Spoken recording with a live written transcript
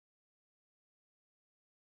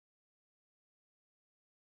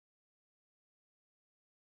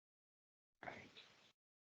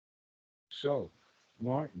So,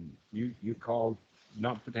 Martin, you called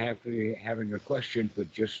not for having a question,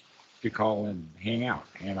 but just to call and hang out,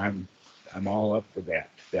 and I'm all up for that.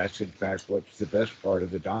 That's in fact what's the best part of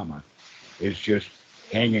the Dhamma is just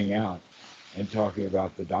hanging out and talking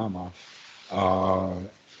about the Dhamma uh,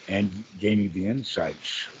 and gaining the insights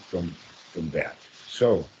from that.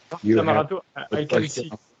 So, you have Dhammarato, a I can question.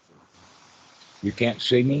 see. You can't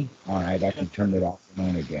see me? All right, I can turn it off and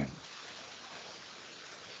on again.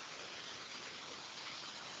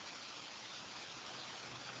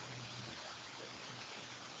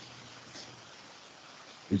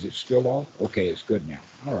 Is it still off? Okay, it's good now.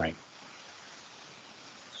 All right.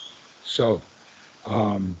 So,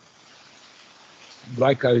 um,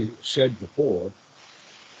 like I said before,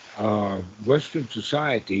 Western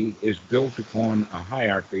society is built upon a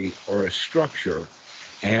hierarchy or a structure,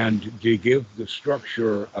 and to give the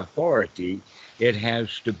structure authority, it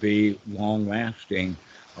has to be long lasting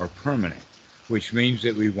or permanent, which means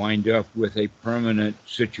that we wind up with a permanent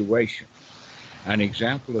situation. An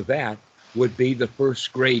example of that would be the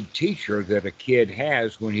first grade teacher that a kid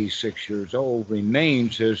has when he's 6 years old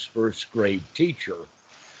remains his first grade teacher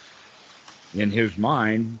in his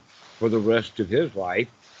mind for the rest of his life,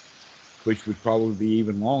 which would probably be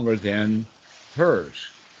even longer than hers.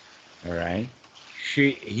 All right.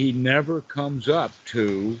 He never comes up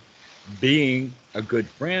to being a good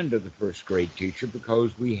friend of the first grade teacher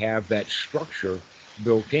because we have that structure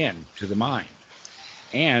built in to the mind.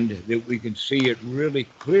 And that we can see it really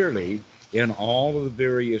clearly in all of the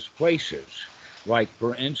various places. Like,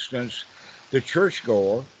 for instance, the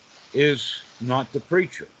churchgoer is not the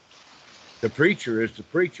preacher. The preacher is the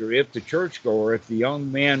preacher. If the churchgoer, if the young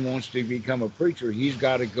man wants to become a preacher, he's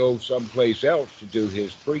got to go someplace else to do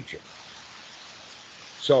his preaching.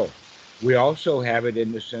 So we also have it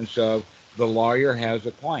in the sense of the lawyer has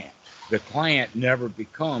a client. The client never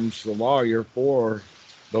becomes the lawyer for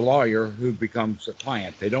the lawyer who becomes the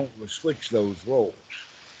client. They don't switch those roles,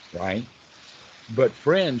 right? But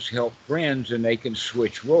friends help friends and they can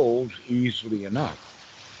switch roles easily enough.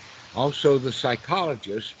 Also, the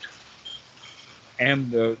psychologist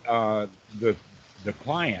and the the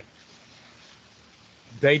client,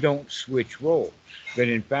 they don't switch roles. But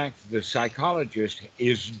in fact, the psychologist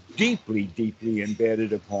is deeply, deeply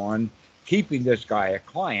embedded upon keeping this guy a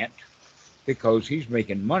client because he's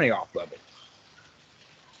making money off of it.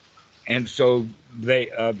 And so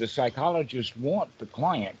the psychologists want the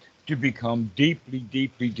client to become deeply,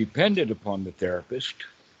 deeply dependent upon the therapist.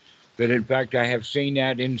 But in fact, I have seen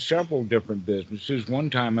that in several different businesses. One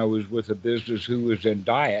time I was with a business who was in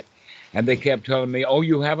diet, and they kept telling me, "Oh,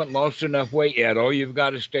 you haven't lost enough weight yet. Oh, you've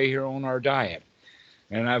got to stay here on our diet."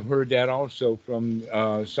 And I've heard that also from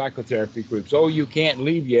psychotherapy groups. "Oh, you can't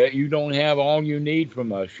leave yet. You don't have all you need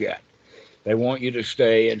from us yet." They want you to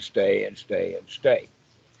stay and stay and stay and stay,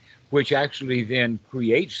 which actually then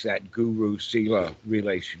creates that guru sila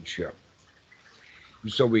relationship.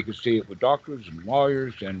 And so we can see it with doctors and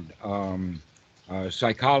lawyers and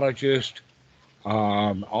psychologists,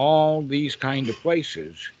 all these kind of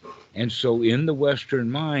places. And so in the Western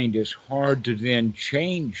mind, it's hard to then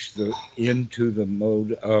change the into the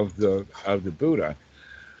mode of the Buddha,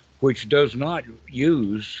 which does not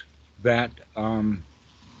use that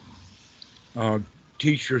uh,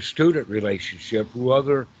 teacher-student relationship.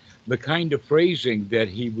 Rather, the kind of phrasing that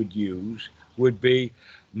he would use would be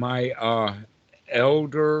my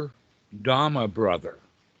elder Dhamma brother.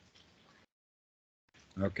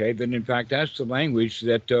 Okay, then in fact, that's the language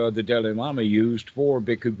that the Dalai Lama used for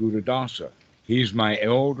Bhikkhu Buddhadasa. He's my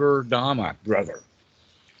elder Dhamma brother.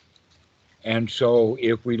 And so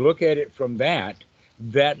if we look at it from that,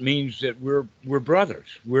 that means that we're brothers.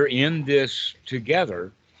 We're in this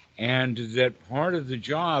together, and that part of the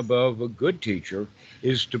job of a good teacher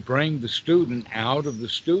is to bring the student out of the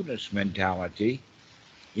student's mentality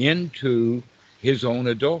into his own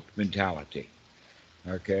adult mentality.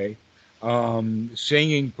 Okay,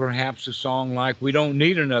 singing perhaps a song like "We don't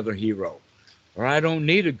need another hero," or "I don't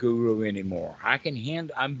need a guru anymore.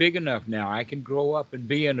 I'm big enough now. I can grow up and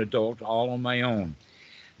be an adult all on my own."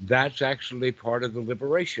 That's actually part of the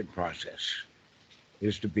liberation process,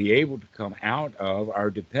 is to be able to come out of our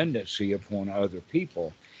dependency upon other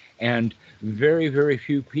people. And very, very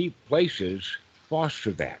few places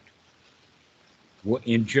foster that.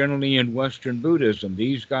 Generally in Western Buddhism,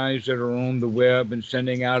 these guys that are on the web and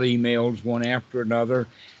sending out emails one after another,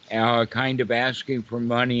 kind of asking for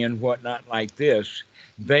money and whatnot like this,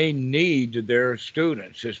 they need their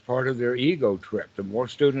students as part of their ego trip. The more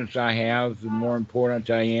students I have, the more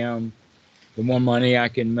important I am, the more money I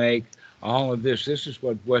can make. All of this, this is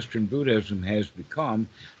what Western Buddhism has become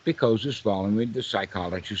because it's following the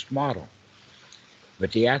psychologist model.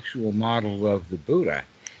 But the actual model of the Buddha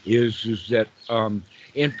is that,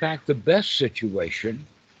 in fact, the best situation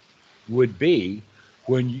would be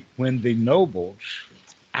when the nobles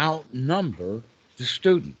outnumber the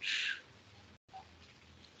students,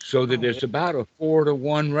 so that Oh, it's about a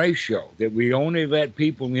 4-to-1 ratio, that we only let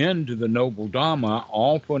people into the noble Dhamma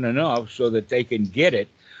often enough so that they can get it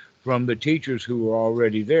from the teachers who are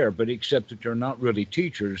already there, but except that they're not really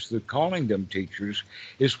teachers. The calling them teachers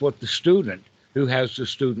is what the student who has the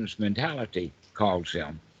student's mentality calls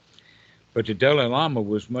them. But the Dalai Lama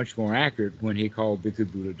was much more accurate when he called Bhikkhu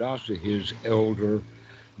Buddhadasa his elder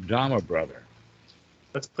Dhamma brother.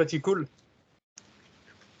 that's pretty cool.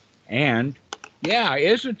 And yeah,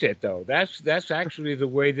 isn't it though? That's actually the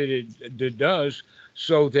way that it does,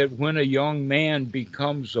 so that when a young man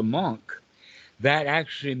becomes a monk, that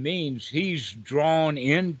actually means he's drawn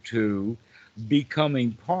into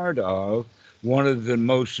becoming part of one of the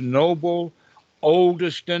most noble,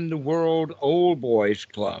 oldest in the world old boys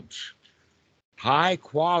clubs. High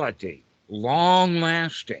quality, long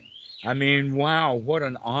lasting. I mean, wow, what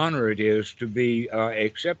an honor it is to be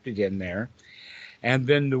accepted in there. And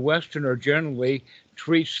then the Westerner generally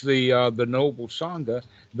treats the noble Sangha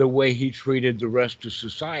the way he treated the rest of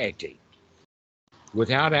society.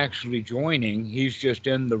 Without actually joining, he's just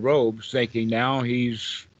in the robes, thinking now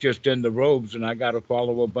he's just in the robes and I got to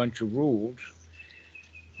follow a bunch of rules,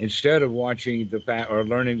 instead of watching the fact or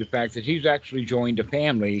learning the fact that he's actually joined a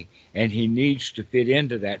family and he needs to fit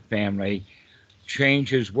into that family, change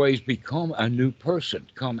his ways, become a new person,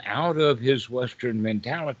 come out of his Western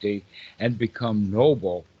mentality and become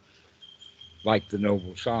noble like the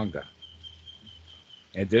noble Sangha.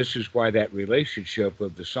 And this is why that relationship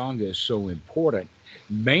of the Sangha is so important,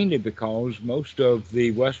 mainly because most of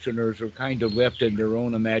the Westerners are kind of left in their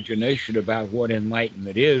own imagination about what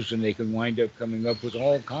enlightenment is, and they can wind up coming up with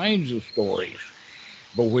all kinds of stories.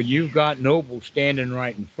 But when you've got nobles standing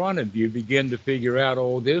right in front of you, begin to figure out,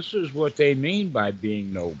 oh, this is what they mean by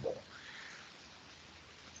being noble.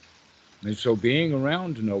 And so being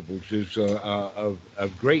around nobles is of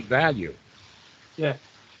great value. Yeah.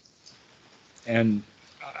 And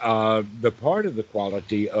the part of the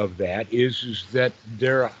quality of that is that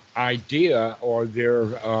their idea or their,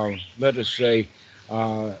 let us say,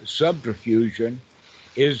 subterfusion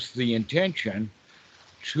is the intention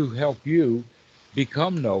to help you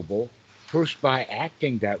become noble, first by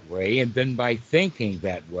acting that way, and then by thinking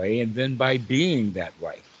that way, and then by being that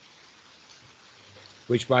way,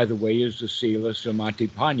 which, by the way, is the Sila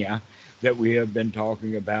Samatipanya that we have been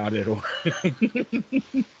talking about at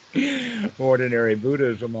ordinary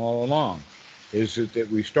Buddhism all along. Is that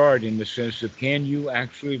we start in the sense of, can you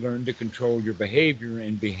actually learn to control your behavior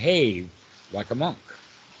and behave like a monk?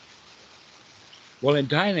 Well, in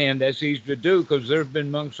Thailand, that's easy to do because there have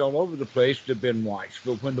been monks all over the place that have been watched.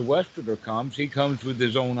 But when the Westerner comes, he comes with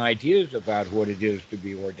his own ideas about what it is to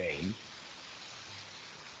be ordained.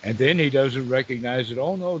 And then he doesn't recognize that,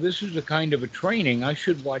 oh no, this is a kind of a training. I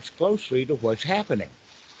should watch closely to what's happening,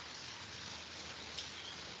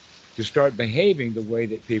 to start behaving the way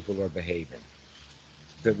that people are behaving.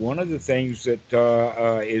 That one of the things that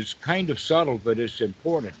is kind of subtle, but it's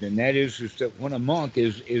important, and that is that when a monk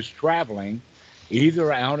is traveling,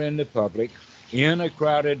 either out in the public, in a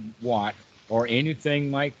crowded wat, or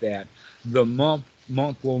anything like that, the monk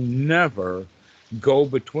will never go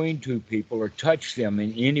between two people or touch them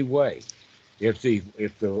in any way. If the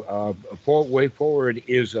way forward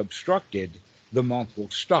is obstructed, the monk will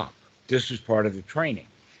stop. This is part of the training.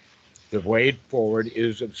 The way forward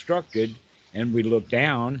is obstructed, and we look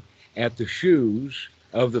down at the shoes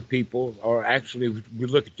of the people, or actually we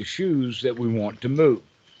look at the shoes that we want to move.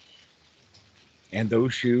 And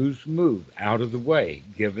those shoes move out of the way,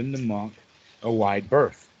 giving the monk a wide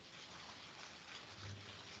berth.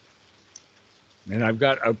 And I've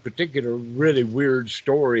got a particular really weird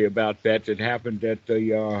story about that happened at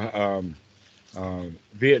the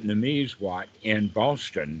Vietnamese Wat in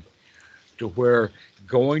Boston, to where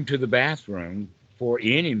going to the bathroom for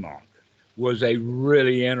any monk was a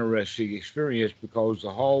really interesting experience, because the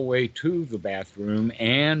hallway to the bathroom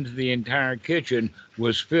and the entire kitchen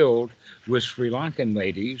was filled with Sri Lankan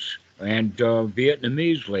ladies and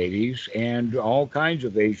Vietnamese ladies and all kinds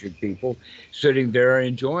of Asian people sitting there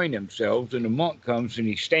enjoying themselves. And the monk comes and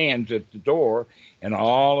he stands at the door, and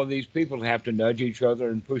all of these people have to nudge each other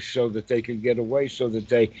and push so that they can get away,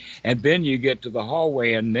 and then you get to the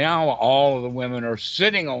hallway, and now all of the women are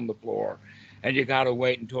sitting on the floor, and you got to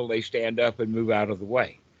wait until they stand up and move out of the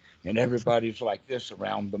way. And everybody's like this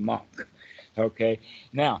around the monk. Okay.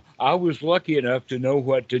 Now, I was lucky enough to know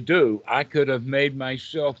what to do. I could have made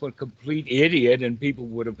myself a complete idiot and people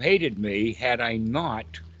would have hated me had I not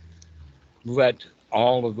let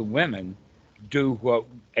all of the women do what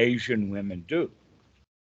Asian women do.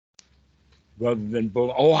 Rather than,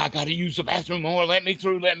 oh, I got to use the bathroom more, let me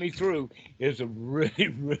through, is a really,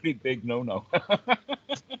 really big no no.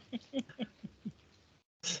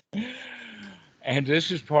 And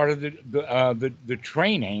this is part of the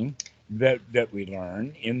training that we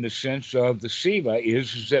learn in the sense of the sila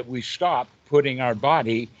is that we stop putting our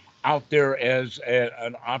body out there as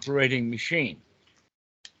an operating machine.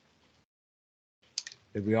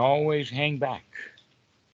 That we always hang back,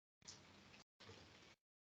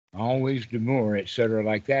 always demur, etc.,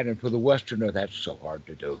 like that. And for the Westerner, that's so hard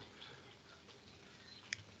to do.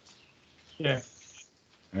 Yeah.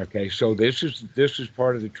 Okay, so this is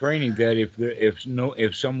part of the training that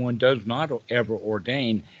if someone does not ever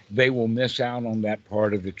ordain, they will miss out on that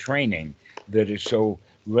part of the training that is so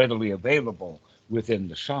readily available within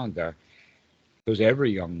the sangha, because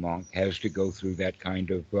every young monk has to go through that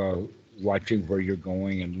kind of watching where you're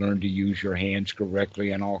going and learn to use your hands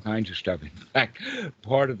correctly and all kinds of stuff. In fact,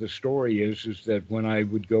 part of the story is that when I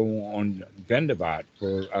would go on Vendavat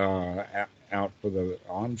for out for the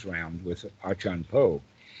alms round with Achan Po,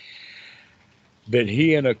 that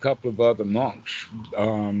he and a couple of other monks.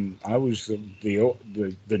 I was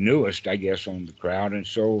the newest, I guess, on the crowd, and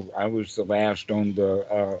so I was the last on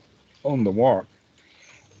the walk.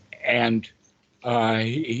 And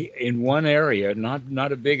in one area,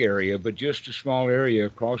 not a big area, but just a small area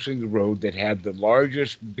crossing the road that had the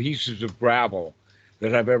largest pieces of gravel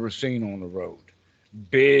that I've ever seen on the road.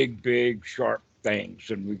 Big, big, sharp things,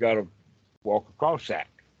 and we got to walk across that.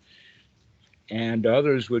 And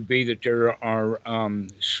others would be that there are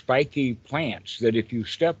spiky plants that if you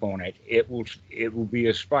step on it, it will be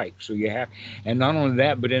a spike. So you have, and not only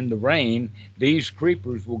that, but in the rain, these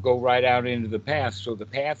creepers will go right out into the path. So the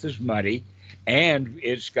path is muddy, and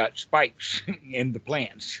it's got spikes in the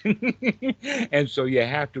plants, and so you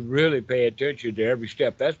have to really pay attention to every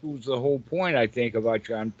step. That was the whole point, I think, of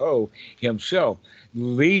Achan Po himself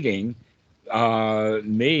leading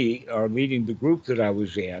me or leading the group that I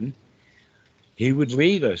was in. He would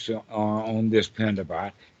lead us on this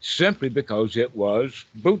Pendabat simply because it was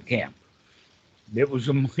boot camp. It was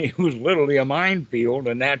literally a minefield,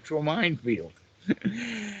 a natural minefield.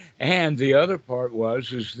 And the other part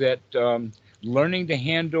was is that learning to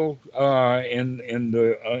handle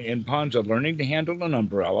in Panza, learning to handle an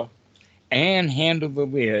umbrella and handle the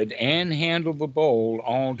lid and handle the bowl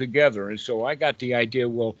all together. And so I got the idea,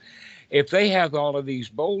 well, if they have all of these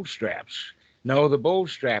bowl straps, no, the bowl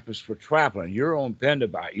strap is for traveling. You're on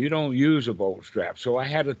Pendabat. You don't use a bowl strap. So I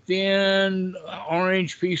had a thin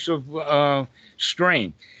orange piece of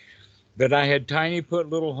string that I had tiny put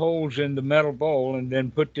little holes in the metal bowl and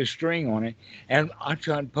then put this string on it. And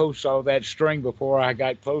Achan Po saw that string before I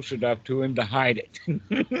got close enough to him to hide it.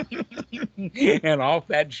 And off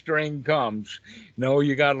that string comes. No,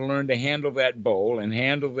 you got to learn to handle that bowl and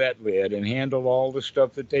handle that lid and handle all the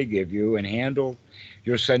stuff that they give you and handle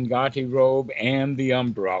your Sangati robe and the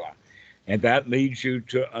umbrella. And that leads you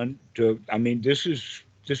I mean, this is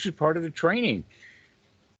part of the training.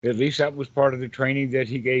 At least that was part of the training that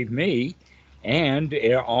he gave me. And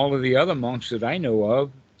all of the other monks that I know of,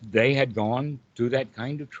 they had gone through that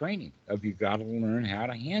kind of training of you got to learn how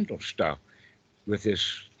to handle stuff with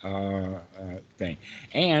this thing.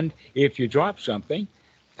 And if you drop something,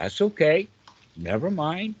 that's okay. Never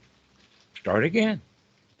mind. Start again.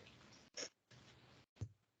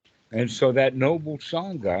 And so that noble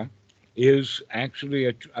Sangha is actually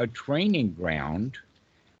a training ground.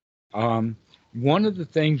 Um, One of the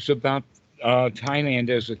things about Thailand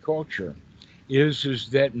as a culture is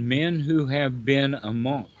that men who have been a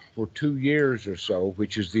monk for 2 years or so,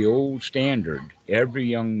 which is the old standard, every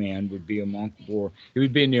young man would be a monk for. He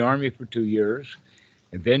would be in the army for 2 years,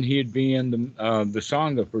 and then he'd be in the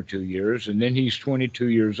sangha for 2 years, and then he's 22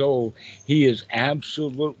 years old. He is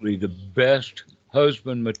absolutely the best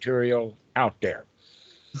husband material out there.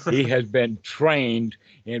 He has been trained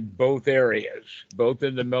in both areas, both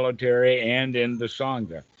in the military and in the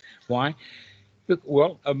Sangha. Why?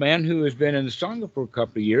 Well, a man who has been in the Sangha for a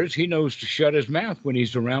couple of years, he knows to shut his mouth when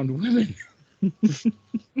he's around women.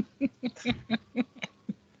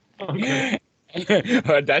 Okay.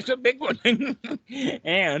 That's a big one.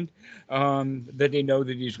 And that he know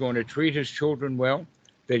that he's going to treat his children well,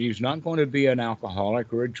 that he's not going to be an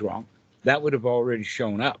alcoholic or a drunk. That would have already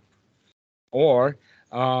shown up. Or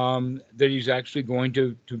that he's actually going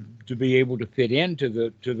to be able to fit into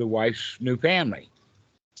the wife's new family.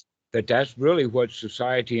 That's really what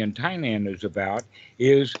society in Thailand is about,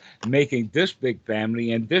 is making this big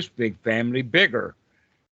family and this big family bigger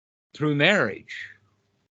through marriage.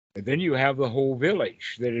 And then you have the whole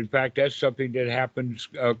village. That, in fact, that's something that happens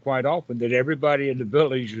quite often, that everybody in the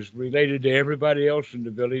village is related to everybody else in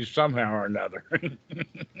the village somehow or another.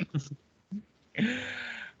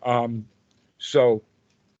 um, so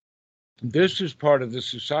this is part of the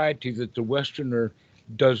society that the Westerner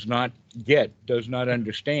does not get, does not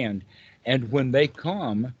understand. And when they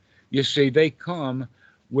come, you see, they come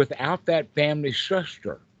without that family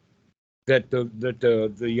structure. That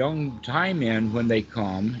the young Thai men, when they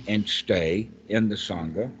come and stay in the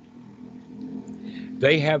Sangha,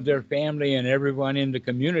 they have their family and everyone in the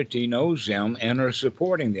community knows them and are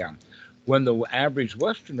supporting them. When the average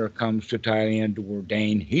Westerner comes to Thailand to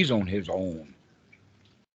ordain, he's on his own.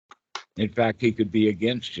 In fact, he could be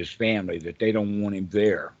against his family, that they don't want him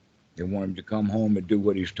there. They want him to come home and do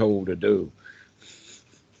what he's told to do.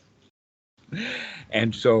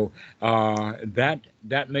 And so that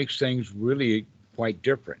makes things really quite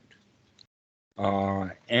different.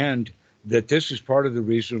 And that this is part of the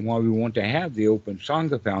reason why we want to have the Open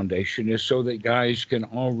Sangha Foundation, is so that guys can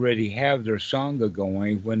already have their Sangha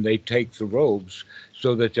going when they take the robes,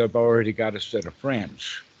 so that they've already got a set of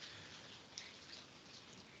friends,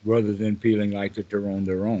 rather than feeling like that they're on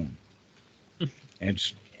their own.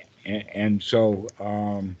 And so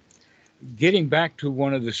getting back to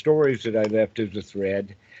one of the stories that I left as a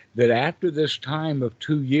thread, that after this time of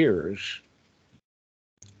 2 years,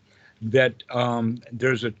 that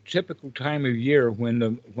there's a typical time of year when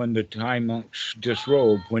the Thai monks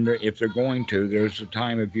disrobe, if they're going to, there's a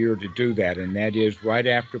time of year to do that, and that is right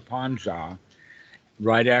after Panza,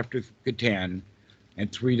 right after Katen,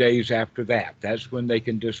 and 3 days after that. That's when they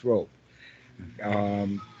can disrobe.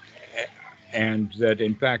 Um, and that,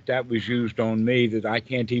 in fact, that was used on me, that I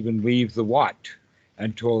can't even leave the Wat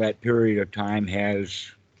until that period of time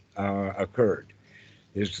has occurred.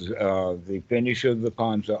 Is the finish of the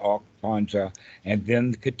Panza, and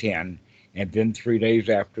then the Katen, and then 3 days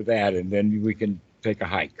after that, and then we can take a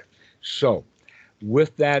hike. So,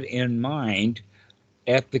 with that in mind,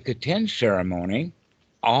 at the Katen ceremony,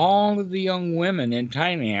 all of the young women in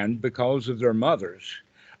Thailand, because of their mothers,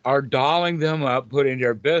 are dolling them up, putting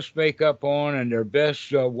their best makeup on and their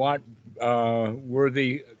best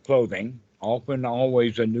worthy clothing, often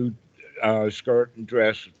always a new skirt and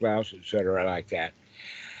dress, blouse, etc., like that,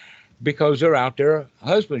 because they're out there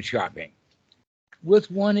husband shopping, with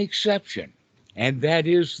one exception, and that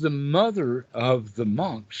is the mother of the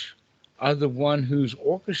monks are the one who's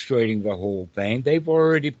orchestrating the whole thing. They've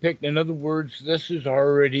already picked, in other words, this is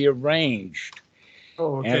already arranged.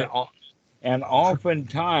 Oh, And okay. and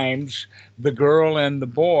oftentimes the girl and the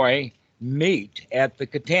boy meet at the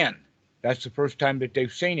Katen. That's the first time that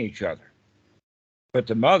they've seen each other. But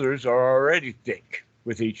the mothers are already thick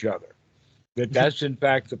with each other. That's in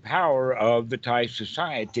fact the power of the Thai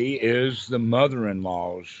society, is the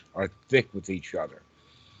mother-in-laws are thick with each other.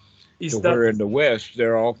 To Is where that in the West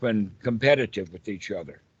they're often competitive with each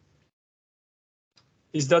other.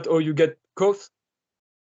 is that how you get caught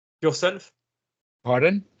yourself?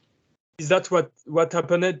 Pardon? Is that what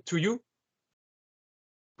happened to you?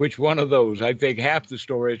 Which one of those? I think half the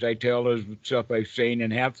stories I tell is stuff I've seen,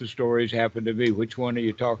 and half the stories happen to me. Which one are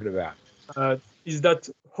you talking about? Is that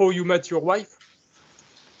how you met your wife?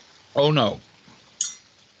 Oh no.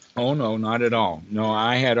 Oh no, not at all. No,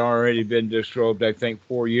 I had already been disrobed, I think,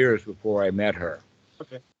 4 years before I met her.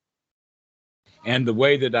 Okay. And the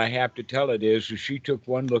way that I have to tell it is she took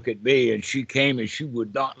one look at me and she came and she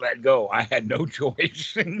would not let go. I had no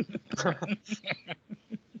choice.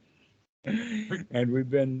 And we've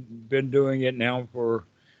been doing it now for,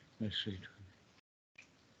 let's see,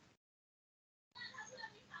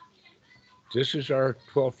 this is our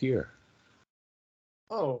 12th year.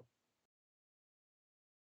 Oh.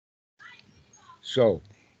 So,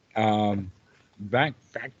 back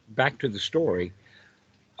to the story.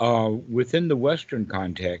 Within the Western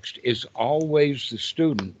context, it's always the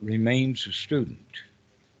student remains a student.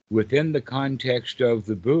 Within the context of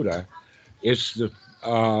the Buddha, it's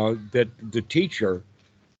that the teacher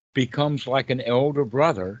becomes like an elder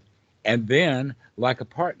brother, and then like a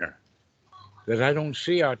partner. That I don't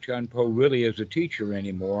see Achan Po really as a teacher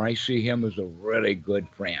anymore. I see him as a really good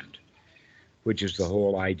friend, which is the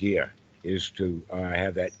whole idea, is to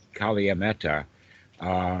have that Kalyametta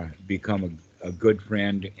become a good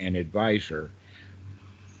friend and advisor.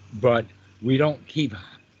 But we don't keep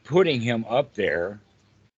putting him up there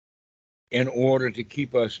in order to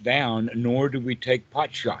keep us down, nor do we take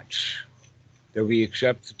pot shots. That we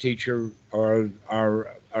accept the teacher or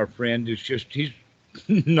our friend is just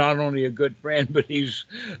not only a good friend, but he's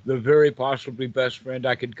the very possibly best friend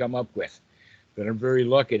I could come up with. That I'm very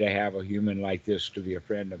lucky to have a human like this to be a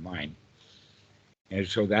friend of mine. And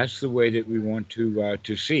so that's the way that we want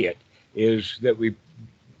to see it, is that we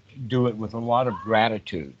do it with a lot of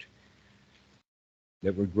gratitude,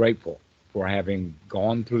 that we're grateful for having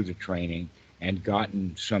gone through the training and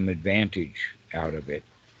gotten some advantage out of it.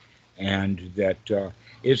 And that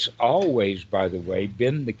it's always, by the way,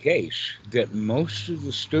 been the case that most of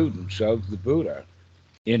the students of the Buddha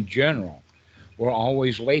in general were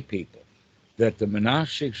always lay people, that the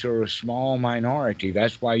monastics are a small minority.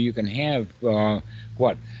 That's why you can have,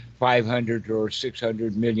 what, 500 or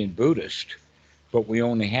 600 million Buddhists, but we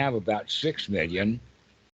only have about 6 million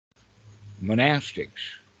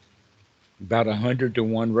monastics, about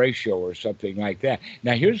 100-to-1 ratio or something like that.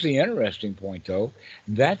 Now, here's the interesting point, though.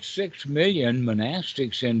 That 6 million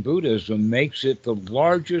monastics in Buddhism makes it the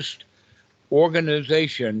largest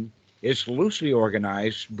organization. It's loosely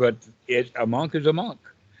organized, but a monk is a monk,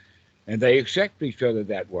 and they accept each other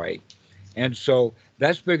that way. And so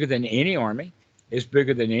that's bigger than any army. It's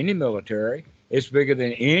bigger than any military. It's bigger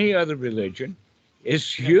than any other religion.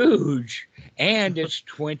 It's huge, and it's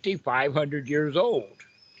 2,500 years old.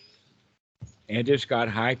 And it's got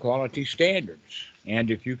high quality standards.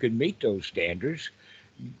 And if you can meet those standards,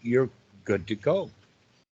 you're good to go.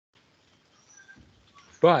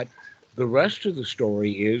 But the rest of the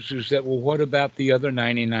story is that, well, what about the other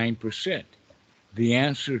 99%? The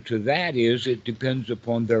answer to that is it depends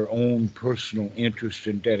upon their own personal interest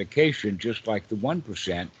and dedication, just like the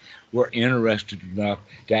 1% were interested enough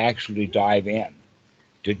to actually dive in,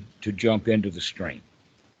 to jump into the stream,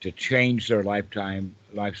 to change their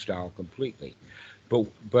lifestyle completely. But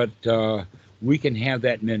we can have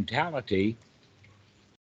that mentality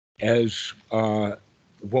as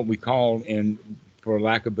what we call, in, for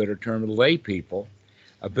lack of a better term, lay people.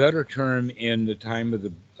 A better term in the time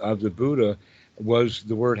of the Buddha was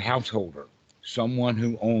the word householder, someone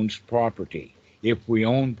who owns property. If we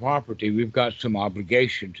own property, we've got some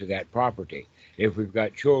obligation to that property. If we've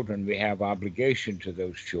got children, we have obligation to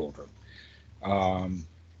those children.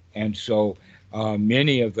 And so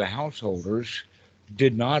many of the householders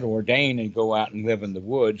did not ordain and go out and live in the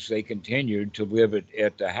woods. They continued to live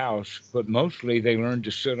at the house, but mostly they learned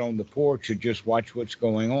to sit on the porch and just watch what's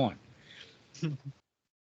going on.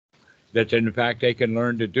 That in fact they can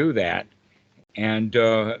learn to do that and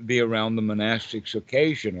be around the monastics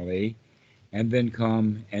occasionally, and then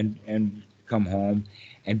come home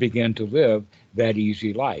and begin to live that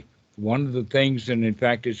easy life. One of the things, and in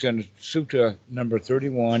fact it's in Sutta number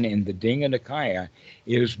 31 in the Dinga Nikaya,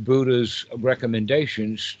 is Buddha's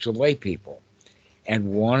recommendations to lay people.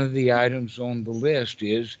 And one of the items on the list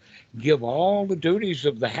is give all the duties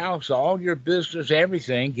of the house, all your business,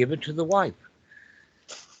 everything, give it to the wife.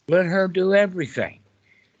 Let her do everything.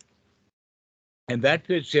 And that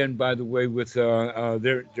fits in, by the way, with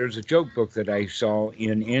there's a joke book that I saw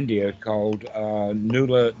in India called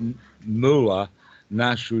Mullah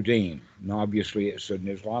Nasruddin. And obviously, it's an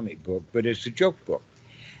Islamic book, but it's a joke book.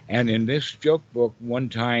 And in this joke book, one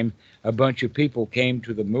time, a bunch of people came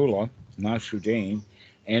to the Mullah Nasruddin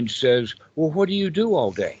and says, "Well, what do you do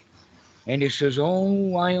all day?" And he says,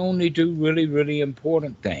 "Oh, I only do really, really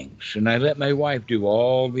important things, and I let my wife do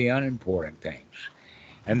all the unimportant things."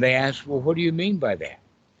 And they ask, "Well, what do you mean by that?"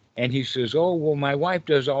 And he says, "Oh, well, my wife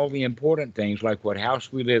does all the important things, like what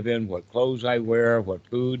house we live in, what clothes I wear, what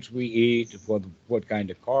foods we eat, what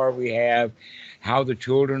kind of car we have, how the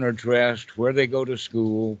children are dressed, where they go to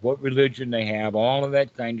school, what religion they have, all of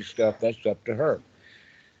that kind of stuff, that's up to her."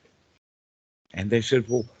 And they said,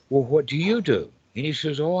 well, what do you do?" And he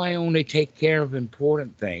says, "Oh, I only take care of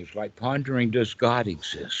important things, like pondering, does God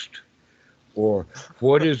exist? Or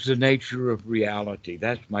what is the nature of reality?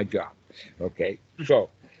 That's my job." Okay, so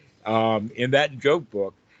in that joke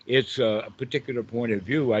book, it's a particular point of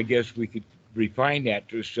view. I guess we could refine that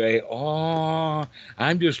to say, "Oh,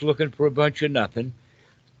 I'm just looking for a bunch of nothing."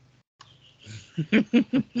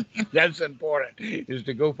 That's important, is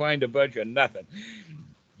to go find a bunch of nothing.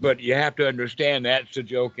 But you have to understand that's a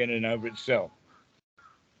joke in and of itself.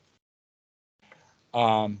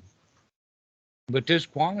 Um, but this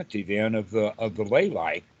quality then of the lay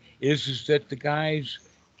life is that the guys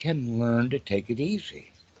can learn to take it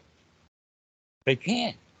easy. They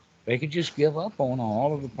can. They can just give up on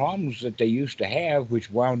all of the problems that they used to have, which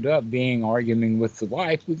wound up being arguing with the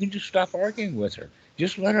wife. We can just stop arguing with her.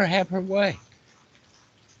 Just let her have her way.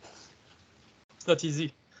 It's not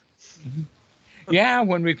easy. Yeah,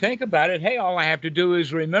 when we think about it, hey, all I have to do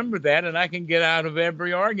is remember that, and I can get out of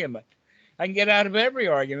every argument. I can get out of every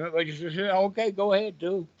argument, but you say, "Okay, go ahead,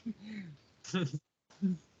 do."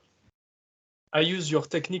 I use your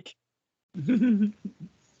technique.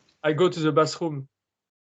 I go to the bathroom.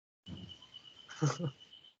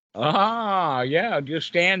 Yeah, just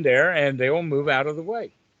stand there and they'll move out of the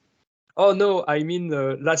way. Oh no, I mean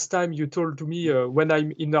last time you told to me when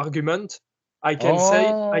I'm in argument, I can say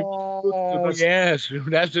I need to go to the Oh, bathroom. yes,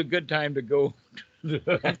 that's a good time to go to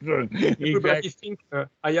the bathroom. Everybody Exactly. think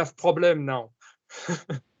I have problem now.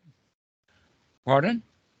 Pardon?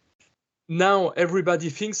 Now everybody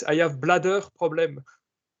thinks I have bladder problem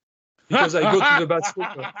because I go to the bathroom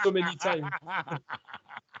so many times.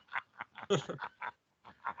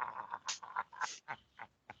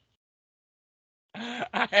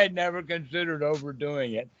 I had never considered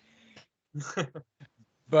overdoing it.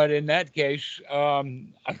 But in that case, I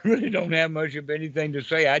really don't have much of anything to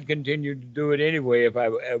say. I'd continue to do it anyway if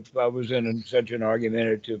I was in such an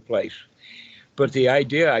argumentative place. But the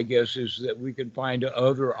idea, I guess, is that we can find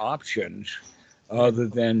other options Yeah. other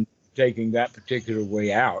than taking that particular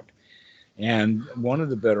way out. And one of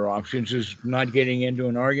the better options is not getting into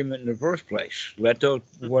an argument in the first place. Let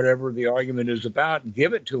whatever the argument is about,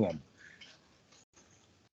 give it to them.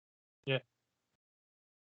 Yeah.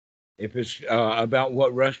 If it's about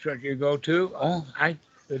what restaurant you go to, I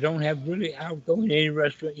don't have really. I'll go in any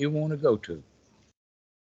restaurant you want to go to.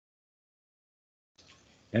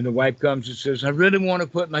 And the wife comes and says, I really want to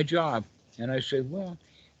quit my job. And I say, well,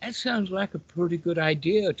 that sounds like a pretty good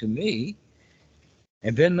idea to me.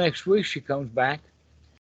 And then next week she comes back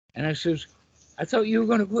and I says, I thought you were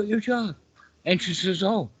going to quit your job. And she says,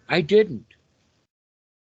 oh, I didn't.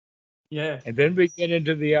 Yeah. And then we get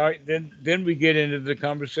into then we get into the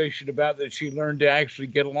conversation about that she learned to actually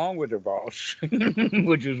get along with her boss,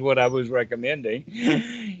 which is what I was recommending. Yeah.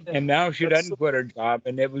 And now she That's doesn't so, quit her job,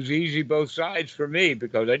 and it was easy both sides for me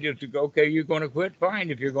because I just go, okay, you're going to quit, fine.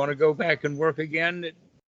 If you're going to go back and work again,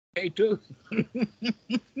 okay too.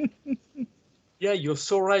 yeah, you're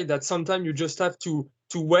so right that sometimes you just have to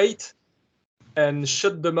wait and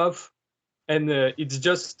shut them off, and it's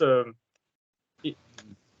just it,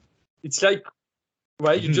 it's like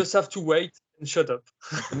well, you just have to wait and shut up.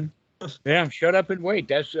 Yeah, shut up and wait.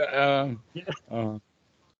 That's Yeah. uh,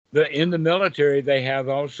 in the military they have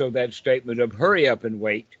also that statement of hurry up and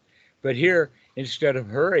wait, but here instead of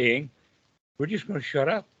hurrying, we're just going to shut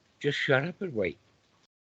up. Just shut up and wait.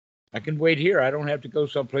 I can wait here. I don't have to go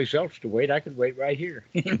someplace else to wait. I can wait right here.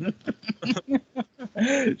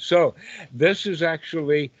 So, this is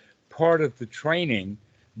actually part of the training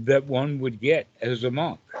that one would get as a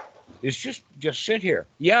monk. It's just sit here.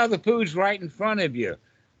 Yeah, the food's right in front of you.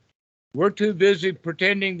 We're too busy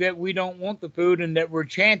pretending that we don't want the food and that we're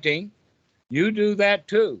chanting. You do that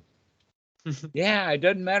too. Yeah, it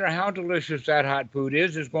doesn't matter how delicious that hot food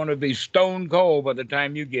is, it's going to be stone cold by the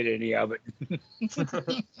time you get any of it.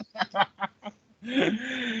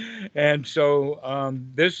 And so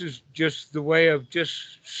this is just the way of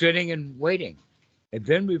just sitting and waiting. And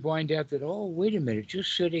then we find out that, oh, wait a minute,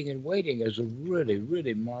 just sitting and waiting is a really,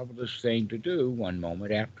 really marvelous thing to do one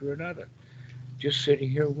moment after another. Just sitting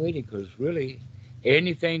here waiting because really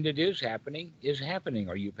anything that is happening is happening.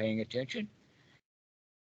 Are you paying attention?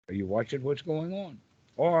 Are you watching what's going on?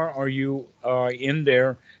 Or are you in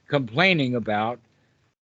there complaining about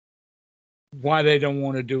why they don't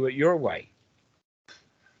want to do it your way?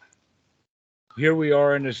 Here we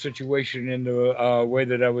are in a situation in the way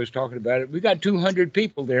that I was talking about it. We got 200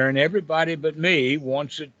 people there, and everybody but me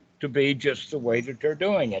wants it to be just the way that they're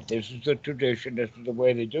doing it. This is the tradition. This is the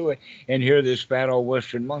way they do it. And here this fat old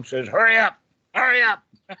Western monk says, hurry up, hurry up.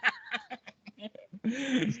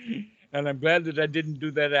 And I'm glad that I didn't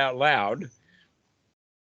do that out loud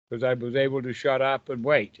because I was able to shut up and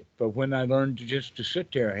wait. But when I learned just to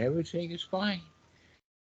sit there, everything is fine.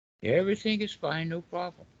 Everything is fine, no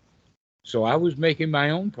problem. So I was making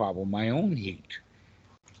my own problem, my own heat.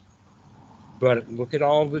 But look at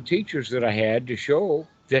all the teachers that I had to show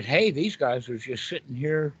that, hey, these guys are just sitting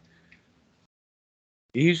here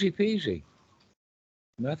easy peasy.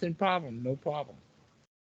 Nothing problem, no problem.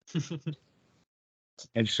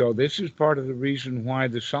 And so this is part of the reason why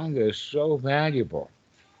the Sangha is so valuable,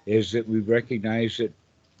 is that we recognize that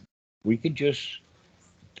we can just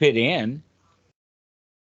fit in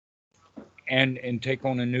and take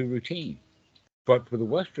on a new routine. But for the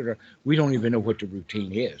Westerner, we don't even know what the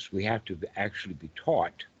routine is. We have to actually be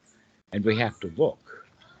taught, and we have to look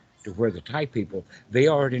to where the Thai people, they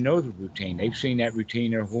already know the routine. They've seen that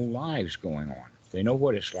routine their whole lives going on. They know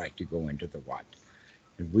what it's like to go into the Wat.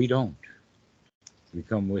 And we don't. We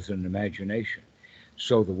come with an imagination.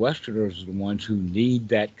 So the Westerners are the ones who need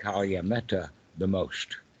that Kalya Metta the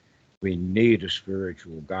most. We need a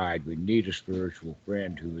spiritual guide. We need a spiritual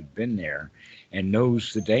friend who had been there and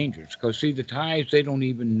knows the dangers. Because, see, the Thais, they don't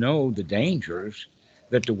even know the dangers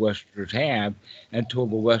that the Westerners have until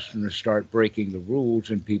the Westerners start breaking the rules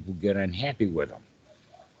and people get unhappy with them.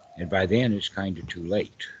 And by then, it's kind of too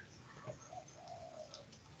late.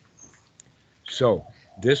 So,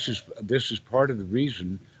 this is part of the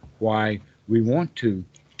reason why we want to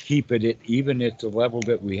keep it at, even at the level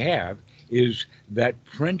that we have, is that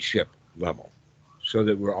friendship level, so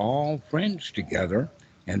that we're all friends together,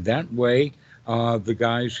 and that way, the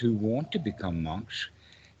guys who want to become monks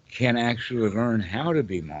can actually learn how to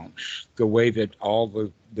be monks the way that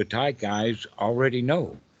all the Thai guys already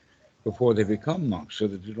know before they become monks, so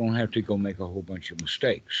that they don't have to go make a whole bunch of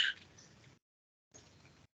mistakes.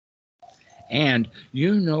 And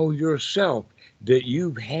you know yourself that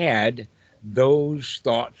you've had those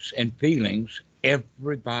thoughts and feelings.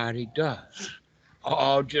 Everybody does.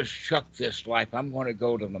 Oh, just chuck this life. I'm going to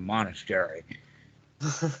go to the monastery.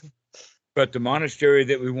 But the monastery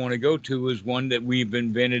that we want to go to is one that we've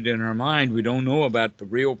invented in our mind. We don't know about the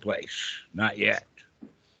real place. Not yet.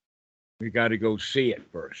 We got to go see it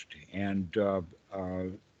first. Uh,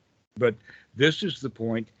 but this is the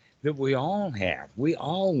point that we all have. We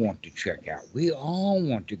all want to check out. We all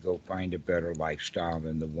want to go find a better lifestyle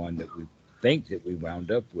than the one that we think that we wound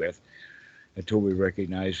up with, until we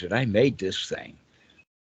recognize that I made this thing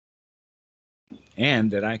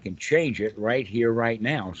and that I can change it right here, right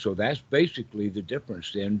now. So that's basically the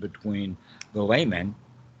difference then between the layman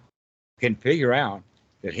can figure out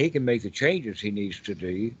that he can make the changes he needs to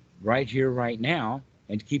do right here, right now,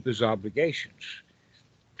 and keep his obligations,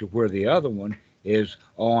 to where the other one is,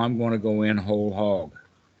 oh, I'm going to go in whole hog.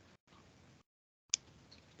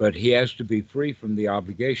 But he has to be free from the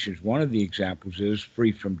obligations. One of the examples is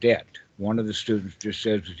free from debt. One of the students just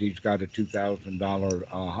says that he's got a $2,000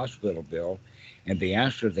 hospital bill, and the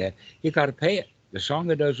answer to that, you got to pay it. The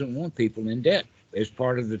Sangha doesn't want people in debt. It's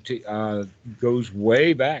part of goes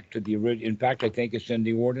way back to the original. In fact, I think it's in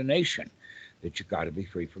the ordination that you got to be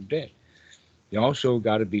free from debt. You also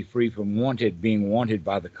got to be free from being wanted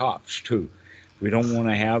by the cops too. We don't want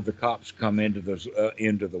to have the cops come into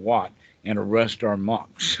the Wat and arrest our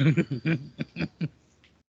monks.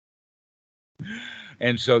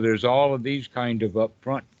 And so there's all of these kind of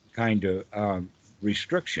upfront kind of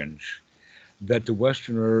restrictions that the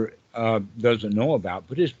Westerner doesn't know about,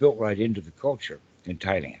 but it's built right into the culture in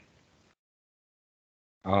Thailand.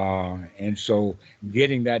 And so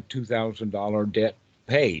getting that $2,000 debt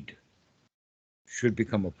paid should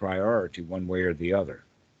become a priority one way or the other.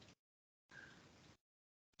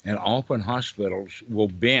 And often hospitals will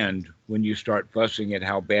bend when you start fussing at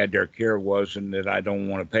how bad their care was and that I don't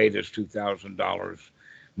want to pay this $2,000.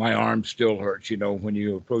 My arm still hurts. When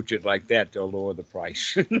you approach it like that, they'll lower the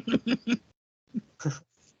price.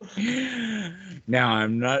 Now,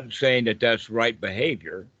 I'm not saying that that's right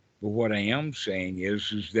behavior, but what I am saying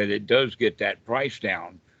is that it does get that price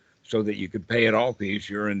down so that you can pay it off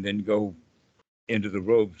easier and then go into the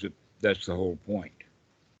robes. That's the whole point.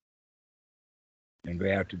 And we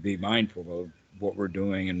have to be mindful of what we're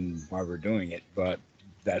doing and why we're doing it. But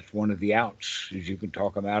that's one of the outs, is you can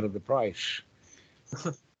talk them out of the price.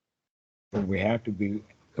 But we have to be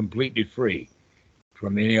completely free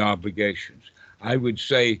from any obligations. I would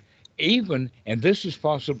say, and this is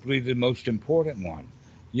possibly the most important one,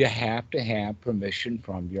 you have to have permission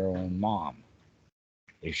from your own mom.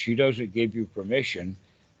 If she doesn't give you permission,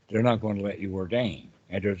 they're not going to let you ordain.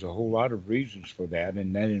 And there's a whole lot of reasons for that.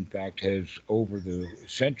 And that, in fact, has, over the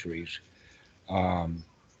centuries, um,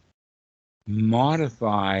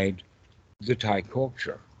 modified the Thai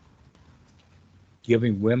culture,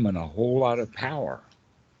 giving women a whole lot of power.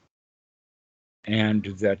 And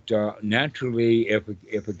that naturally, if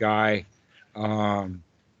a guy, um,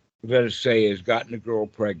 let us say, has gotten a girl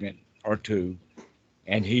pregnant or two,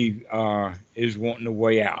 and he is wanting a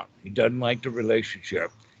way out, he doesn't like the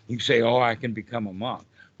relationship, he can say, "Oh, I can become a monk."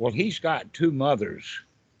 Well, he's got two mothers,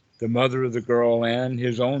 the mother of the girl and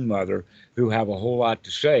his own mother, who have a whole lot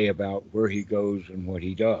to say about where he goes and what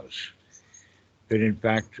he does. That, in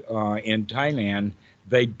fact, in Thailand,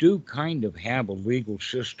 they do kind of have a legal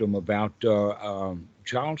system about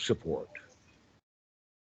child support.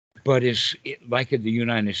 But like in the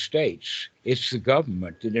United States, it's the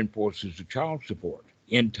government that enforces the child support.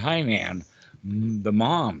 In Thailand, the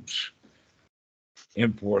moms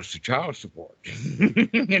enforce the child support,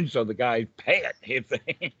 and so the guys pay it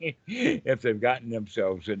if they've gotten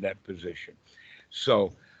themselves in that position.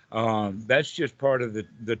 So that's just part of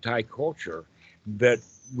the Thai culture that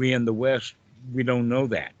we in the West, we don't know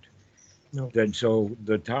that. No. Then so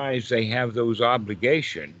the Thais, they have those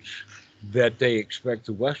obligations that they expect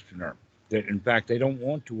the Westerner. That in fact they don't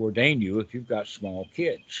want to ordain you if you've got small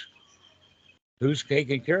kids. Who's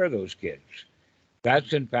taking care of those kids?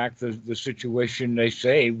 That's in fact the situation they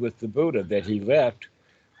say with the Buddha, that he left,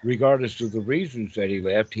 regardless of the reasons that he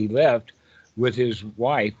left with his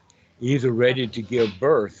wife either ready to give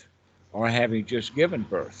birth or having just given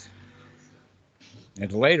birth.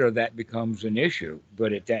 And later that becomes an issue.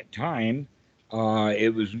 But at that time,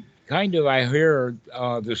 it was kind of, I hear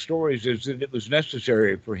the stories is that it was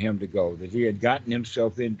necessary for him to go, that he had gotten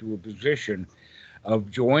himself into a position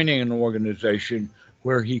of joining an organization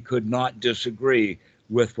where he could not disagree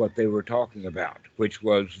with what they were talking about, which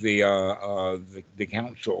was the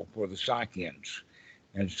council for the Sakyans.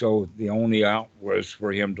 And so the only out was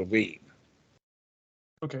for him to leave.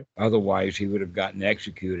 Okay. Otherwise, he would have gotten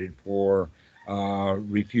executed for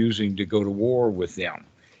refusing to go to war with them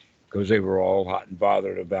because they were all hot and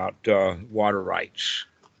bothered about water rights.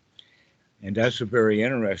 And that's a very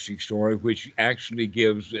interesting story, which actually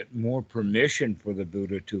gives it more permission for the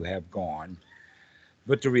Buddha to have gone.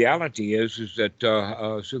 But the reality is that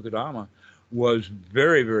Sukadama was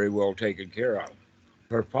very, very well taken care of.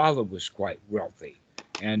 Her father was quite wealthy,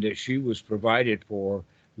 and that she was provided for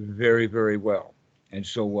very, very well. And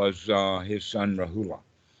so was his son Rahula.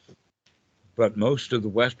 But most of the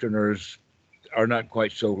Westerners are not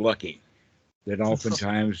quite so lucky. That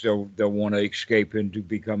oftentimes they'll want to escape into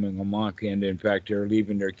becoming a monk, and in fact they're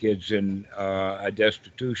leaving their kids in a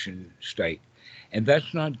destitution state, and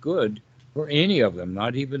that's not good for any of them,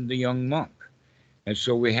 not even the young monk. And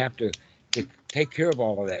so we have to take care of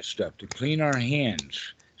all of that stuff, to clean our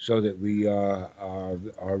hands, so that we are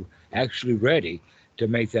actually ready to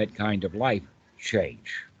make that kind of life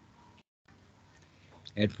change.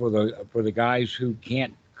 And for the guys who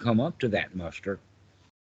can't come up to that muster,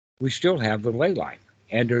 we still have the lay life,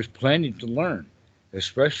 and there's plenty to learn,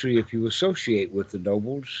 especially if you associate with the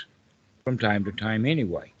nobles from time to time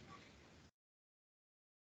anyway.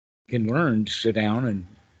 You can learn to sit down and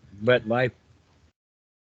let life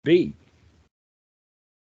be.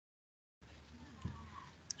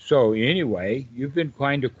 So anyway, you've been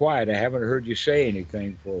kind of quiet. I haven't heard you say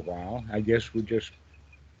anything for a while. I guess we're just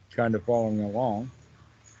kind of following along.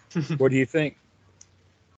 What do you think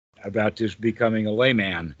about this becoming a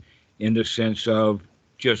layman in the sense of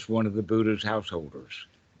just one of the Buddha's householders?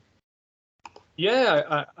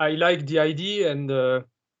 Yeah, I like the idea, and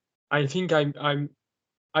I think I'm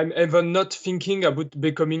even not thinking about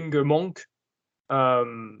becoming a monk.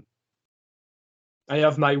 Um, I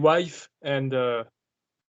have my wife, and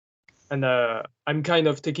I'm kind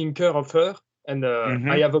of taking care of her, and I Mm-hmm.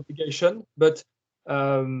 have obligation. But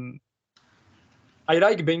um, I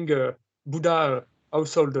like being a Buddha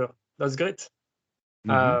householder. That's great.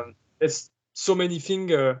 Mm-hmm. There's so many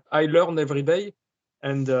things I learn every day,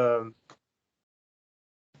 and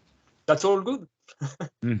that's all good.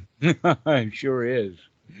 It sure is.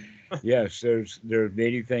 Yes, there's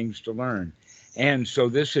many things to learn. And so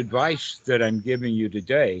this advice that I'm giving you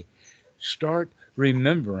today, start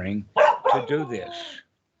remembering to do this.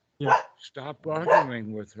 Yeah, Stop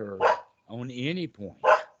arguing with her on any point.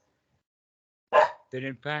 That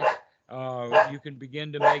in fact, you can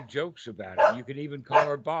begin to make jokes about it. You can even call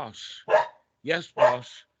her boss. Yes, boss.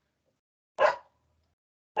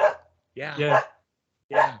 Yeah, yeah,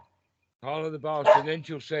 yeah. Call her the boss, and then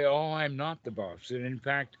she'll say, "Oh, I'm not the boss." And in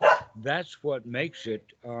fact, that's what makes it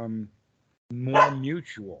more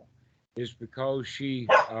mutual, is because she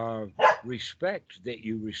respects that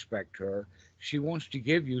you respect her. She wants to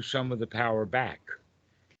give you some of the power back,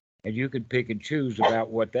 and you can pick and choose about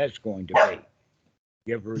what that's going to be.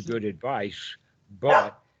 Give her good advice,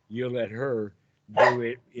 but you let her do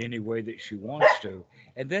it any way that she wants to,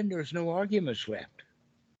 and then there's no arguments left.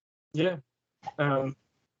 yeah. Um,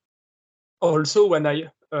 Also, when I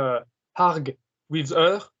argue with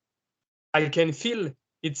her, I can feel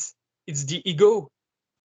it's the ego,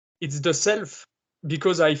 it's the self,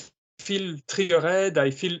 because I feel triggered, I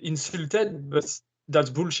feel insulted, but that's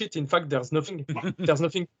bullshit. In fact, there's nothing to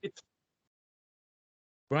it,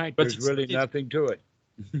 Right, but there's really it's nothing to it.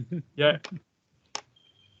 yeah.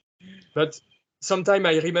 But sometimes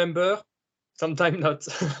I remember, sometimes not.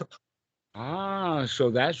 Ah, so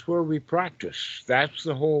that's where we practice. That's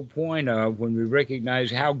the whole point of when we recognize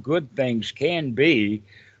how good things can be,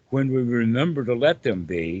 when we remember to let them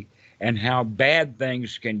be, and how bad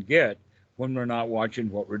things can get when we're not watching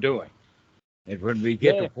what we're doing. And when we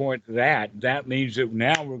get Yeah, the point of that, that means that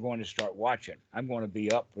now we're going to start watching. I'm going to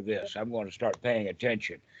be up for this. I'm going to start paying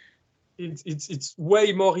attention. it's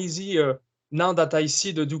way more easy now that I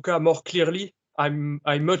see the dukkha more clearly. I'm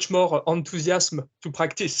much more enthusiasm to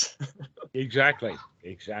practice. Exactly.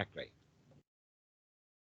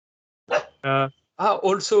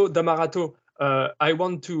 Also, Damarato, I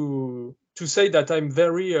want to say that I'm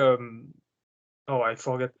very I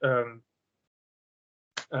forget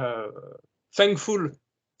thankful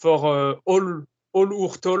for all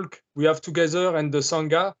our talk we have together and the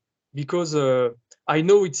Sangha, because I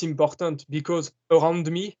know it's important, because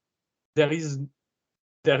around me there is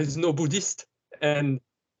no Buddhist, and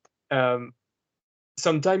um,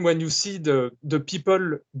 sometimes when you see the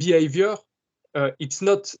people behavior, it's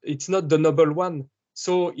not the noble one.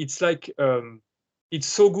 So it's like it's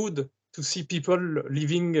so good to see people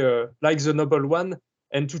living like the noble one,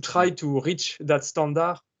 and to try to reach that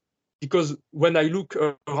standard. Because when I look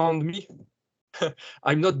around me,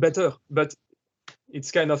 I'm not better, but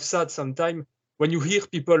it's kind of sad sometimes when you hear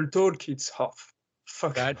people talk. It's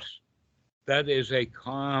fuck. That is a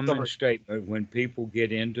common Sorry. statement when people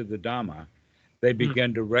get into the Dhamma. They Mm.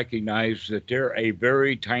 begin to recognize that they're a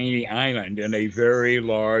very tiny island in a very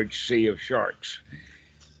large sea of sharks.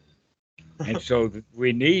 And so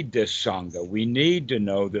we need this Sangha. We need to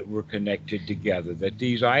know that we're connected together, that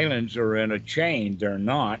these islands are in a chain. They're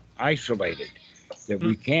not isolated, that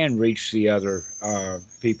we Mm. can reach the other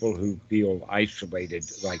people who feel isolated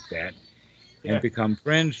like that and Yeah. become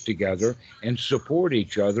friends together and support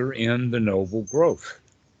each other in the noble growth.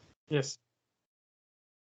 Yes.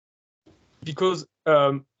 Because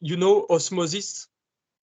osmosis.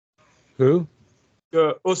 Who?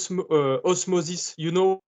 Osmosis.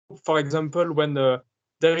 For example, when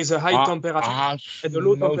there is a high temperature and a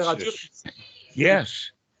low temperature, Osmosis.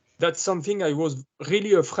 Yes. that's something I was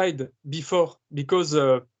really afraid before, because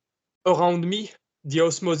around me the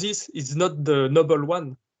osmosis is not the noble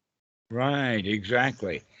one. Right,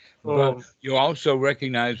 exactly. But So you also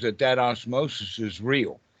recognize that that osmosis is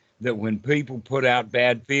real, that when people put out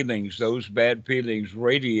bad feelings, those bad feelings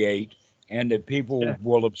radiate and that people yeah,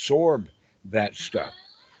 will absorb that stuff.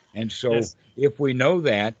 And so yes, if we know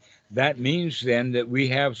that, that means then that we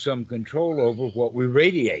have some control over what we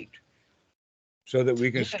radiate so that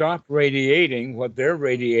we can yeah, stop radiating what they're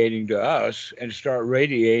radiating to us and start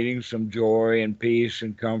radiating some joy and peace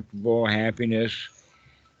and comfortable happiness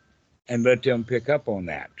and let them pick up on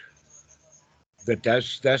that.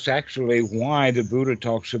 That's actually why the Buddha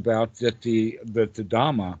talks about that the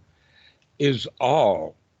Dhamma is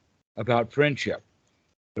all about friendship.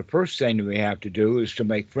 The first thing that we have to do is to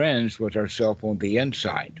make friends with ourselves on the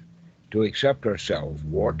inside, to accept ourselves,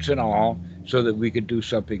 warts and all, so that we can do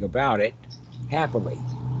something about it happily.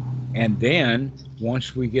 And then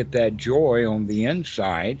once we get that joy on the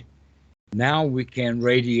inside, now we can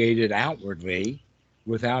radiate it outwardly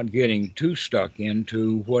without getting too stuck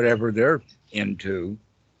into whatever they're into,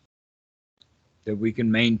 that we can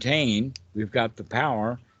maintain. We've got the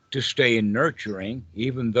power to stay in nurturing,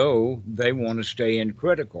 even though they want to stay in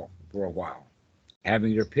critical for a while,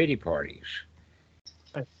 having their pity parties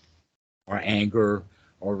or anger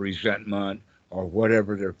or resentment or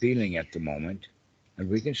whatever they're feeling at the moment. And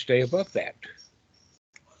we can stay above that.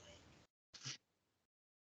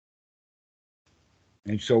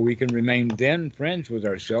 And so we can remain then friends with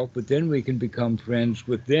ourselves, but then we can become friends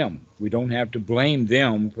with them. We don't have to blame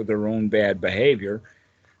them for their own bad behavior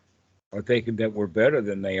or thinking that we're better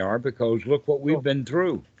than they are, because look what we've oh, been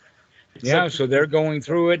through. Yeah, exactly. so they're going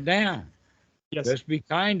through it now. Yes. Let's be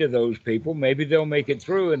kind to those people. Maybe they'll make it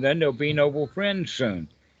through and then they'll be noble friends soon.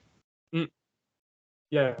 Mm.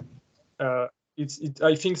 Yeah.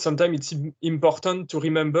 I think sometimes it's important to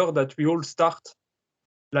remember that we all start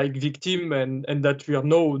like victim, and that we are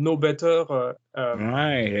no better.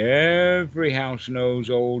 Right. Every house knows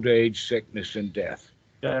old age, sickness, and death.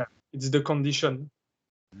 Yeah, it's the condition.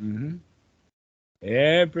 Hmm.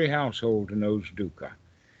 Every household knows dukkha.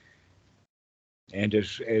 And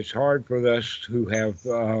it's hard for us who have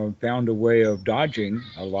found a way of dodging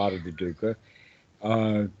a lot of the dukkha,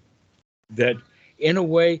 uh, that in a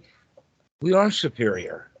way we are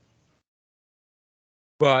superior.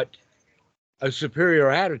 But a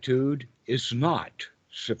superior attitude is not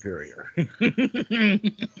superior.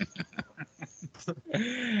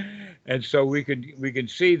 And so we can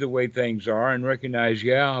see the way things are and recognize,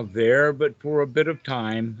 yeah, there, but for a bit of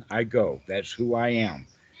time I go. That's who I am.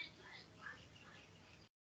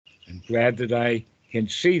 I'm glad that I can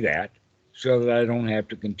see that so that I don't have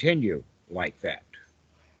to continue like that.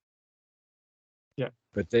 Yeah.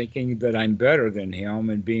 But thinking that I'm better than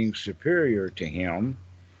him and being superior to him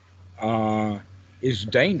uh, is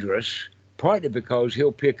dangerous, partly because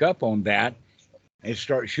he'll pick up on that and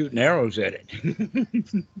start shooting arrows at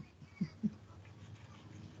it.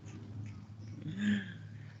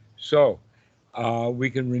 So, we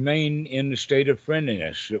can remain in the state of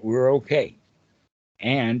friendliness, that we're okay,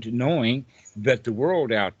 and knowing that the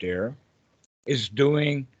world out there is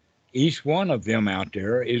doing, each one of them out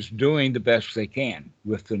there is doing the best they can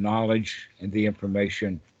with the knowledge and the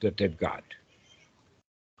information that they've got.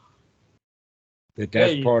 Yeah.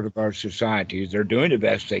 That's part of our society. They're doing the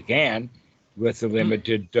best they can with the Mm,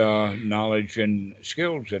 limited knowledge and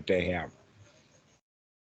skills that they have.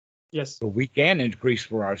 yes. But we can increase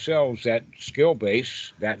for ourselves that skill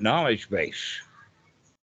base, that knowledge base,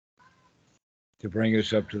 to bring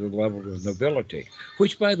us up to the level of nobility,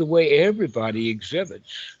 which, by the way, everybody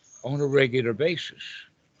exhibits on a regular basis.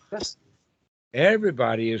 Yes.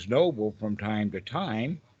 Everybody is noble from time to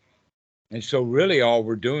time. And so, really, all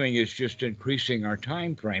we're doing is just increasing our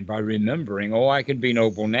time frame by remembering, oh, I can be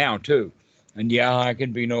noble now, too. And yeah, I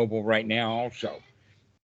can be noble right now, also.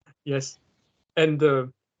 Yes. And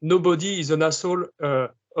nobody is an asshole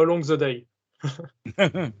along the day.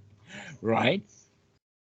 Right?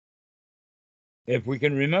 If we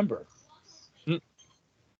can remember. Mm,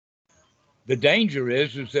 The danger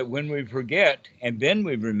is that when we forget and then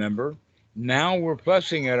we remember, now we're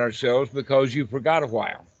fussing at ourselves because you forgot a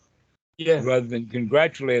while, yeah. rather than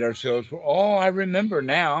congratulate ourselves for, oh, I remember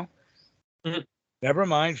now. Mm, Never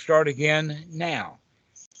mind, start again now.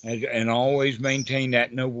 And always maintain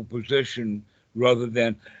that noble position rather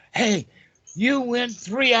than, hey, you went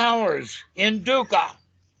 3 hours in Dukkha.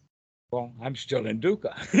 Well, I'm still in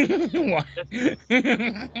Dukkha.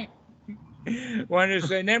 Why don't you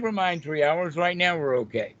say, never mind 3 hours, right now we're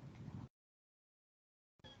okay.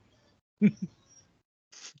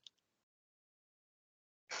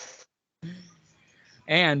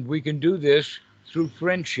 And we can do this through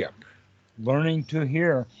friendship, learning to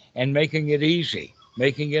hear and making it easy,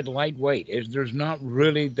 making it lightweight. There's not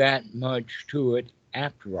really that much to it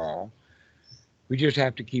after all. We just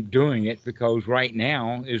have to keep doing it because right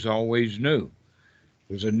now is always new.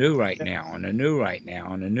 There's a new right yeah. now and a new right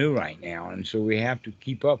now and a new right now. And so we have to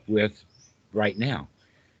keep up with right now.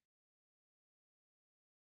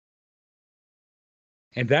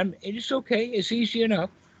 And that it's okay. It's easy enough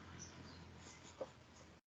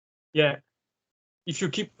Yeah. If you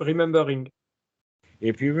keep remembering.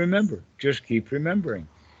 if you remember. Just keep remembering.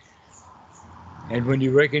 And when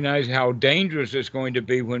you recognize how dangerous it's going to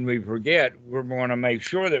be when we forget, we're going to make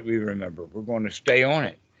sure that we remember. We're going to stay on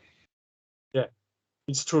it. Yeah,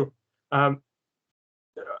 it's true. Um,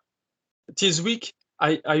 this week,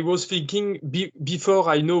 I was thinking before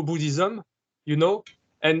I know Buddhism, you know,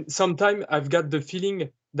 and sometimes I've got the feeling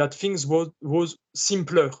that things was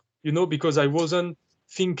simpler, you know, because I wasn't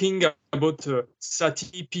thinking about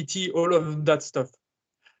sati, piti, all of that stuff.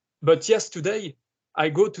 But yesterday, I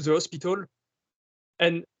go to the hospital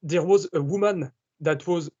and there was a woman that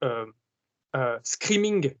was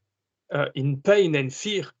screaming in pain and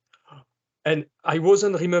fear. And I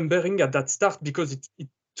wasn't remembering at that start because it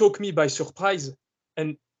took me by surprise.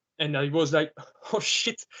 And and I was like, oh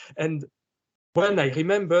shit. And when I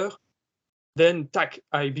remember, then tack,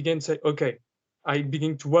 I began to say, okay, I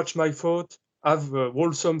begin to watch my thought, have a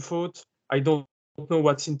wholesome thought. I don't know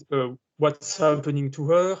what's happening to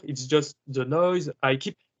her. It's just the noise. I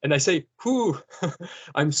keep and I say, whew,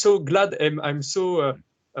 I'm so glad and I'm so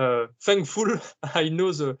thankful I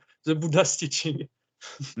know the Buddha's teaching.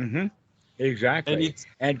 Hmm. And Exactly. it's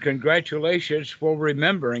And congratulations for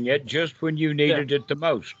remembering it just when you yeah, needed it the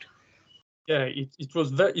most. yeah,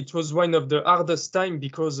 it was one of the hardest time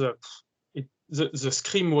because the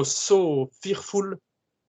scream was so fearful.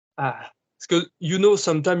 Because you know,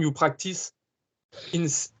 sometimes you practice in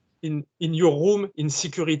in your room in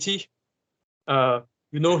security. Uh,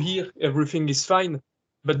 you know, here everything is fine,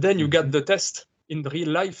 but then you Hmm. get the test in real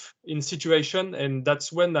life in situation, and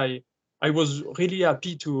that's when I was really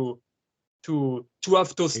happy to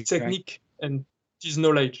have those Exactly. technique and this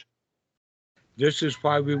knowledge. This is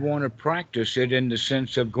why we want to practice it in the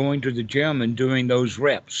sense of going to the gym and doing those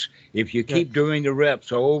reps. If you Yeah. keep doing the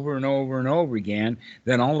reps over and over and over again,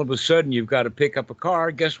 then all of a sudden you've got to pick up a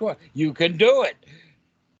car. Guess what? You can do it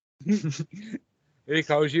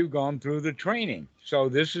because you've gone through the training. So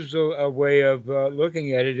this is a way of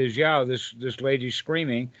looking at it as, yeah, this lady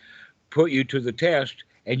screaming put you to the test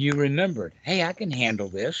and you remembered, hey, I can handle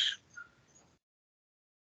this.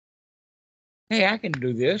 Hey, I can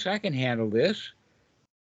do this. I can handle this.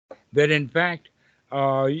 That in fact,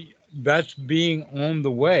 uh, that's being on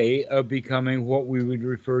the way of becoming what we would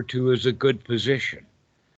refer to as a good physician.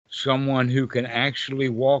 Someone who can actually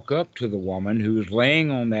walk up to the woman who's laying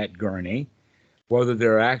on that gurney, whether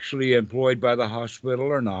they're actually employed by the hospital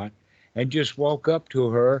or not, and just walk up to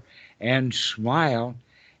her and smile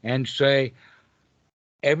and say,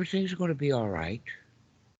 everything's going to be all right.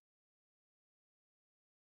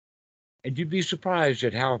 And you'd be surprised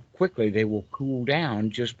at how quickly they will cool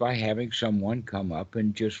down just by having someone come up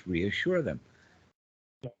and just reassure them.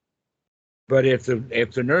 But if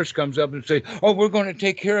the nurse comes up and say, "Oh, we're going to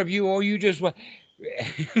take care of you," oh, you just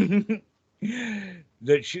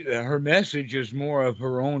her message is more of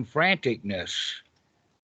her own franticness.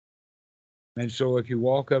 And so if you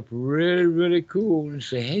walk up really, really cool and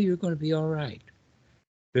say, "Hey, you're going to be all right.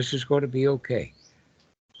 This is going to be okay."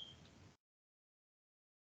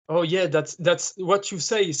 Oh yeah, that's what you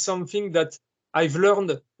say is something that I've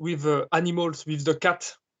learned with animals, with the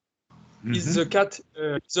cat. Is the cat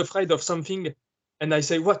is afraid of something, and I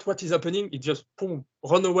say, what is happening? It just boom,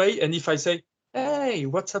 run away. And if I say, hey,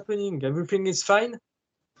 what's happening? Everything is fine.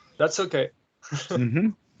 That's okay.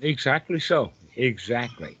 Exactly so.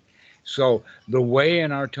 Exactly. So the way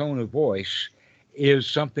in our tone of voice is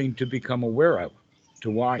something to become aware of, to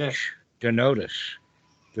Yeah. watch, to notice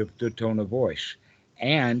the tone of voice.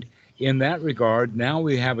 And in that regard, now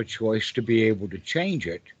we have a choice to be able to change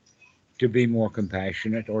it, to be more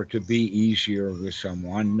compassionate or to be easier with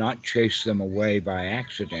someone, not chase them away by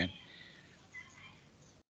accident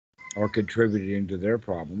or contributing to their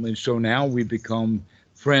problem. And so now we become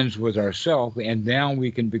friends with ourselves, and now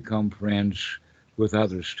we can become friends with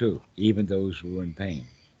others too, even those who are in pain.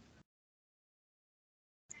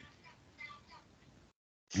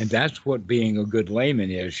 And that's what being a good layman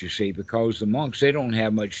is, you see, because the monks, they don't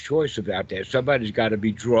have much choice about that. Somebody's got to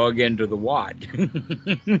be drug into the wat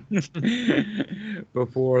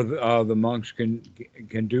before the monks can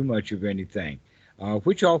do much of anything,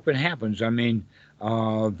 which often happens. I mean,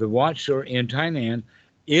 the wats are in Thailand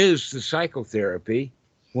is the psychotherapy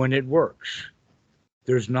when it works.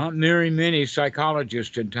 There's not very many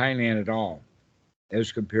psychologists in Thailand at all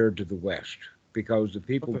as compared to the West, because the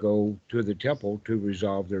people Okay. go to the temple to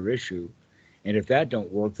resolve their issue. And if that don't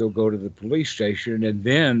work, they'll go to the police station and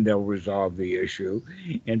then they'll resolve the issue.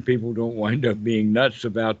 And people don't wind up being nuts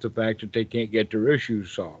about the fact that they can't get their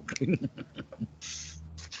issues solved.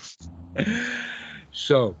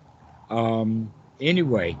 So,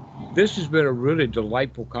 anyway, this has been a really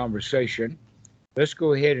delightful conversation. Let's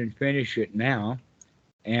go ahead and finish it now.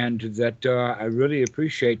 And that I really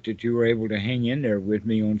appreciate that you were able to hang in there with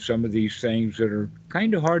me on some of these things that are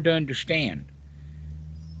kind of hard to understand.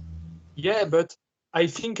 Yeah, but I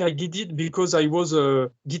think I did it because I was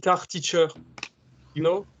a guitar teacher, you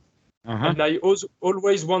know, Uh huh. and I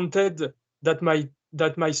always wanted that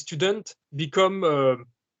my student become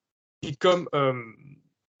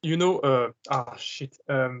shit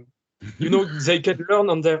they can learn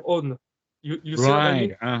on their own. You see what I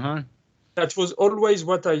mean? Right. Uh huh. That was always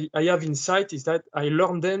what I have in sight, is that I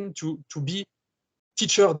learn them to be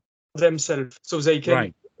teacher themselves, so they can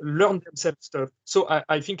Right. learn themselves stuff. So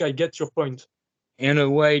I think I get your point. In a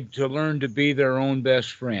way, to learn to be their own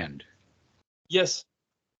best friend. Yes,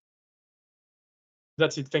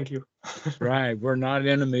 that's it. Thank you. Right. We're not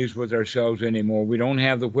enemies with ourselves anymore. We don't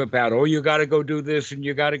have the whip out. Oh, you got to go do this and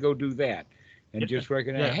you got to go do that, and Yeah, just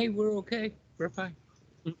recognize, yeah, hey, we're okay. We're fine.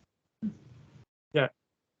 mm, yeah.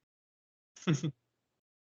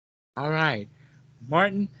 All right,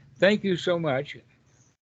 Martin. Thank you so much.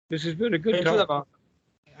 This has been a good Thank you, talk. Dama.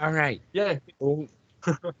 All right. Yeah. We'll,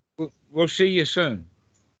 we'll see you soon.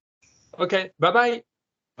 Okay, bye bye.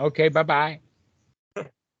 Okay. Bye bye.